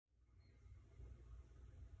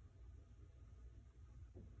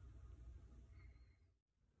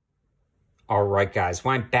All right, guys,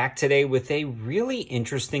 well, I'm back today with a really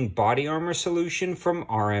interesting body armor solution from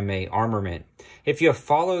RMA Armament. If you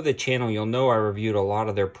follow the channel, you'll know I reviewed a lot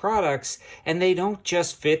of their products, and they don't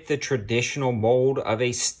just fit the traditional mold of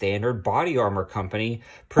a standard body armor company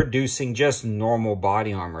producing just normal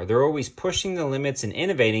body armor. They're always pushing the limits and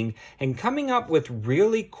innovating and coming up with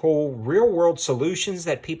really cool real-world solutions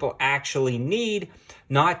that people actually need,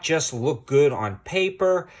 not just look good on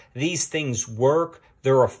paper. These things work.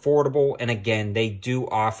 They're affordable, and again, they do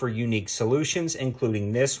offer unique solutions,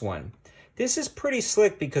 including this one. This is pretty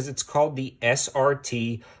slick because it's called the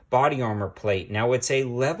SRT body armor plate. Now, it's a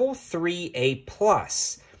level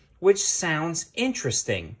 3A+, which sounds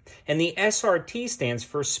interesting. And the SRT stands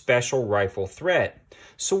for Special Rifle Threat.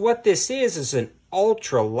 So what this is an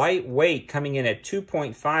ultra lightweight, coming in at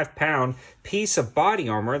 2.5 pound piece of body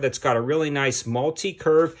armor that's got a really nice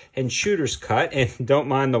multi-curve and shooter's cut. And don't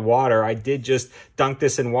mind the water, I did just dunk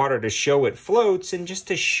this in water to show it floats and just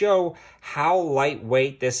to show how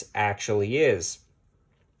lightweight this actually is.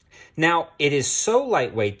 Now, it is so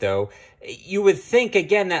lightweight though, you would think,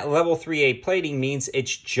 again, that level 3A plating means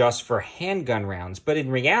it's just for handgun rounds. But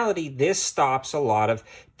in reality, this stops a lot of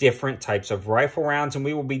different types of rifle rounds, and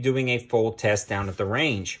we will be doing a full test down at the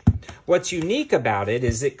range. What's unique about it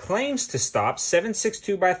is it claims to stop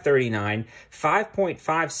 7.62 by 39,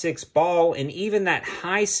 5.56 ball, and even that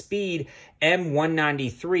high-speed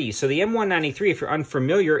M193. So the M193, if you're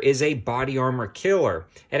unfamiliar, is a body armor killer.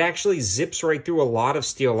 It actually zips right through a lot of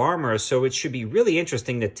steel armor, so it should be really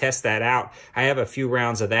interesting to test that out. I have a few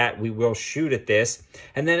rounds of that. We will shoot at this.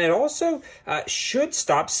 And then it also should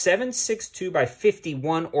stop 7.62 by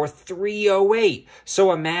 51 or 308.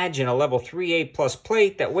 So imagine a level 3A plus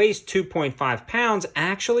plate that weighs 2.5 pounds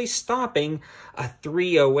actually stopping a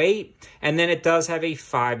 308. And then it does have a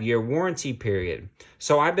 5-year warranty period.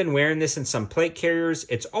 So I've been wearing this in some plate carriers.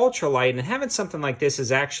 It's ultralight, and having something like this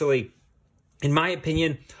is actually, in my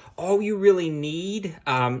opinion, all you really need.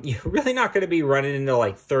 You're really not going to be running into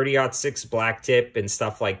like 30-06 black tip and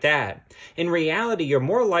stuff like that. In reality, you're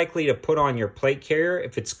more likely to put on your plate carrier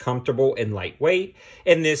if it's comfortable and lightweight.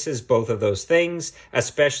 And this is both of those things,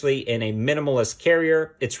 especially in a minimalist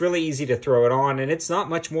carrier. It's really easy to throw it on, and it's not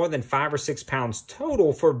much more than 5 or 6 pounds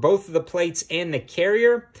total for both of the plates and the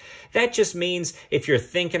carrier. That just means if you're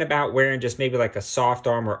thinking about wearing just maybe like a soft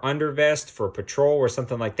armor undervest for patrol or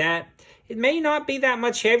something like that, it may not be that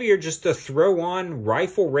much heavier just to throw on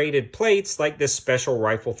rifle-rated plates like this Special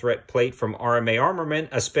Rifle Threat plate from RMA Armament,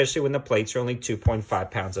 especially when the plates are only 2.5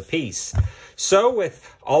 pounds apiece. So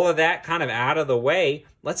with all of that kind of out of the way,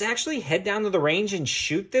 let's actually head down to the range and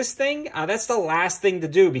shoot this thing. That's the last thing to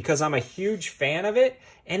do because I'm a huge fan of it,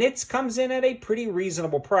 and it comes in at a pretty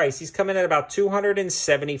reasonable price. He's coming at about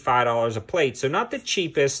 $275 a plate, so not the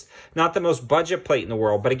cheapest, not the most budget plate in the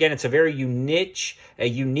world, but again, it's a very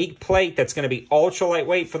unique plate that's going to be ultra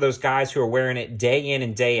lightweight for those guys who are wearing it day in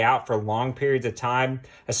and day out for long periods of time,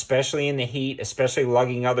 especially in the heat, especially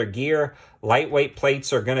lugging other gear. Lightweight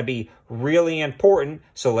plates are going to be really important,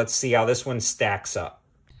 so let's see how this one stacks up.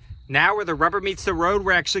 Now where the rubber meets the road,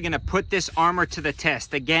 we're actually going to put this armor to the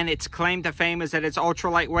test. Again, its claim to fame is that it's ultra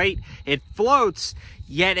lightweight. It floats,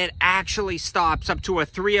 yet it actually stops up to a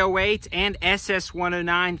 308 and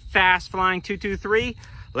SS109 fast flying 223.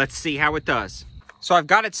 Let's see how it does. So I've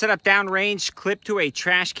got it set up downrange, clipped to a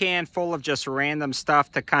trash can full of just random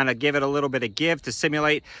stuff to kind of give it a little bit of give to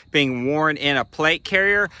simulate being worn in a plate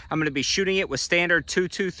carrier. I'm going to be shooting it with standard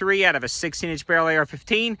 223 out of a 16-inch barrel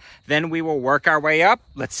AR-15. Then we will work our way up.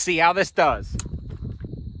 Let's see how this does.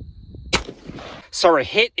 So our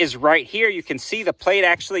hit is right here. You can see the plate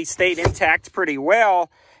actually stayed intact pretty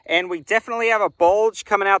well. And we definitely have a bulge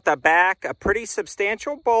coming out the back, a pretty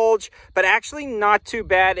substantial bulge, but actually not too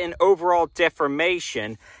bad in overall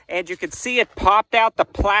deformation. And you can see it popped out the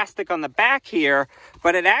plastic on the back here,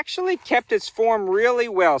 but it actually kept its form really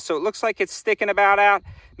well. So it looks like it's sticking about out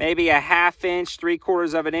maybe a 1/2 inch,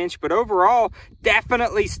 3/4 of an inch, but overall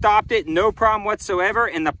definitely stopped it, no problem whatsoever.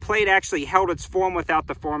 And the plate actually held its form without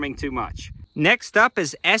deforming too much. Next up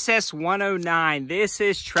is SS109. This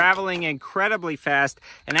is traveling incredibly fast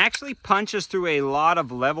and actually punches through a lot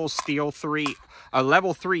of level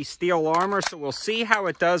 3 steel armor. So we'll see how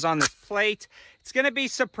it does on this plate. It's going to be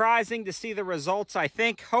surprising to see the results, I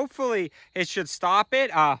think. Hopefully it should stop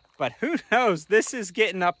it, but who knows? This is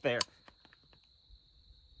getting up there.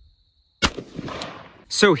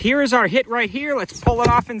 So here is our hit right here. Let's pull it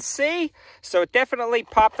off and see. So it definitely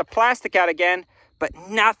popped the plastic out again, but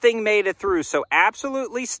nothing made it through. So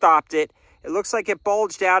absolutely stopped it. It looks like it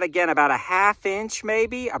bulged out again about a ½ inch,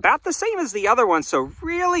 maybe about the same as the other one. So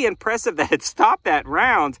really impressive that it stopped that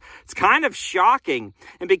round. It's kind of shocking.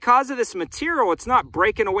 And because of this material, it's not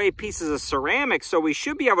breaking away pieces of ceramic. So we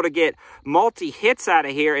should be able to get multi-hits out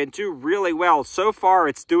of here and do really well. So far,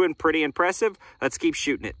 it's doing pretty impressive. Let's keep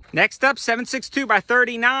shooting it. Next up, 7.62 by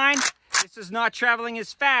 39. This is not traveling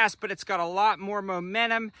as fast, but it's got a lot more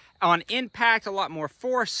momentum on impact, a lot more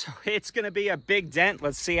force. So it's going to be a big dent.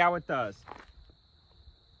 Let's see how it does.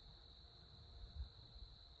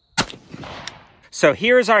 So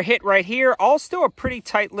here's our hit right here. All still a pretty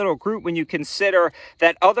tight little group when you consider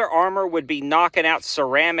that other armor would be knocking out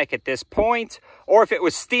ceramic at this point. Or if it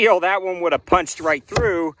was steel, that one would have punched right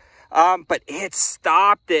through. But it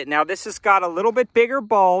stopped it. Now this has got a little bit bigger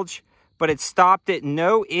bulge, but it stopped it,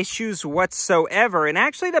 no issues whatsoever. And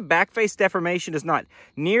actually the back face deformation is not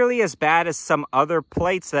nearly as bad as some other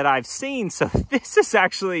plates that I've seen. So this is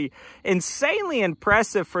actually insanely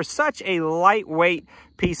impressive for such a lightweight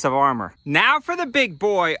piece of armor. Now for the big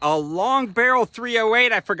boy, a long barrel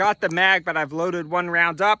 308. I forgot the mag, but I've loaded one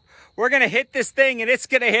round up. We're gonna hit this thing and it's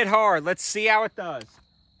gonna hit hard. Let's see how it does.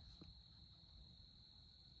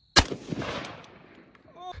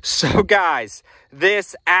 So guys,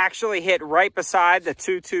 this actually hit right beside the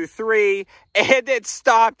 223 and it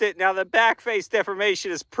stopped it. Now the back face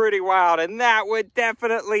deformation is pretty wild and that would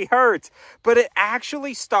definitely hurt, but it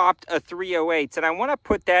actually stopped a 308. And I want to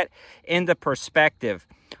put that into perspective.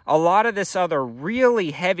 A lot of this other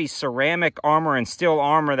really heavy ceramic armor and steel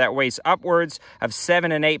armor that weighs upwards of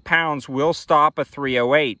 7 and 8 pounds will stop a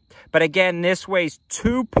 308. But again, this weighs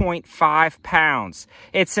 2.5 pounds.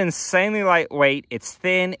 It's insanely lightweight, it's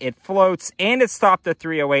thin, it floats, and it stopped the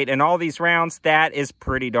 308 in all these rounds. That is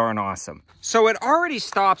pretty darn awesome. So it already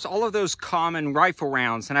stops all of those common rifle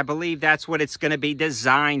rounds, and I believe that's what it's going to be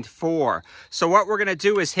designed for. So what we're going to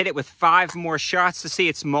do is hit it with 5 more shots to see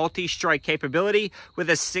its multi-strike capability with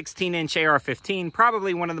a 16-inch AR-15,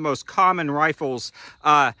 probably one of the most common rifles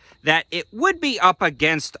that it would be up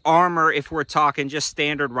against armor if we're talking just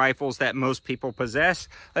standard rifles that most people possess.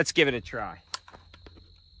 Let's give it a try.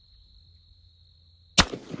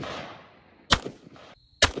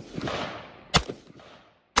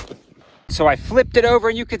 So I flipped it over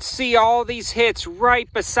and you could see all these hits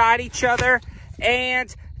right beside each other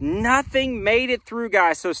and nothing made it through,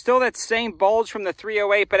 guys. So still that same bulge from the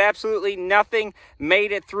 308, but absolutely nothing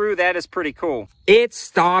made it through. That is pretty cool. It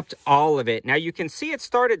stopped all of it. Now you can see it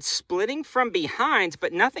started splitting from behind,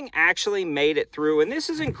 but nothing actually made it through. And this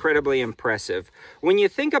is incredibly impressive. When you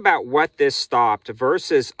think about what this stopped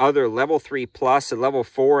versus other level 3 plus and level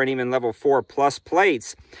 4 and even level 4 plus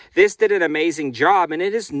plates, this did an amazing job. And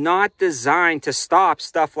it is not designed to stop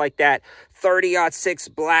stuff like that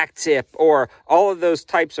 30-06 black tip or all of those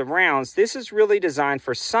types of rounds. This is really designed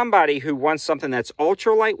for somebody who wants something that's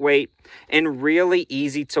ultra lightweight and really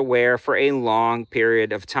easy to wear for a long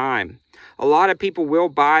period of time. A lot of people will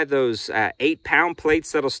buy those 8-pound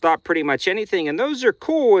plates that'll stop pretty much anything, and those are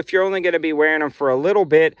cool if you're only going to be wearing them for a little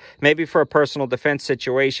bit, maybe for a personal defense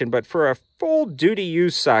situation. But for a full duty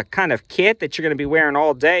use kind of kit that you're going to be wearing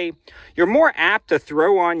all day, you're more apt to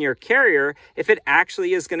throw on your carrier if it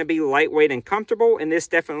actually is going to be lightweight and comfortable, and this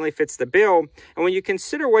definitely fits the bill. And when you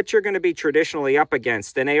consider what you're going to be traditionally up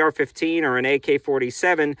against, an AR-15 or an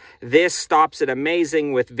AK-47, this stops it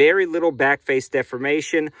amazing with very little back face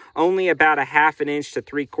deformation, only about a ½ inch to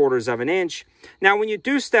 3/4 of an inch. Now, when you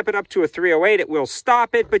do step it up to a 308, it will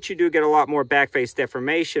stop it, but you do get a lot more back face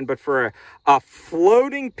deformation. But for a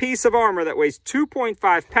floating piece of armor that weighs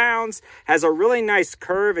 2.5 pounds, has a really nice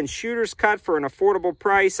curve and shooter's cut for an affordable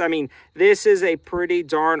price, I mean, this is a pretty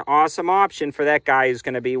darn awesome option for that guy who's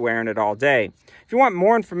going to be wearing it all day. If you want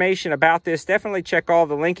more information about this, definitely check all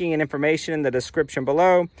the linking and information in the description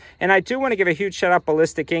below. And I do want to give a huge shout out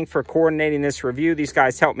Ballistic Inc. for coordinating this review. These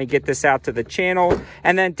guys helped me get this out to the channel.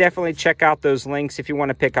 And then definitely check out those links if you want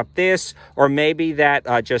to pick up this, or maybe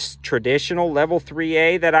that just traditional level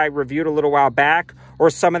 3A that I reviewed a little while back, or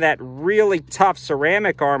some of that really tough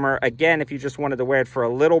ceramic armor. Again, if you just wanted to wear it for a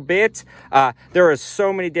little bit, there are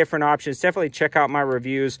so many different options. Definitely check out my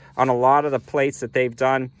reviews on a lot of the plates that they've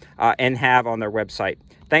done and have on their website.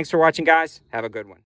 Thanks for watching, guys. Have a good one.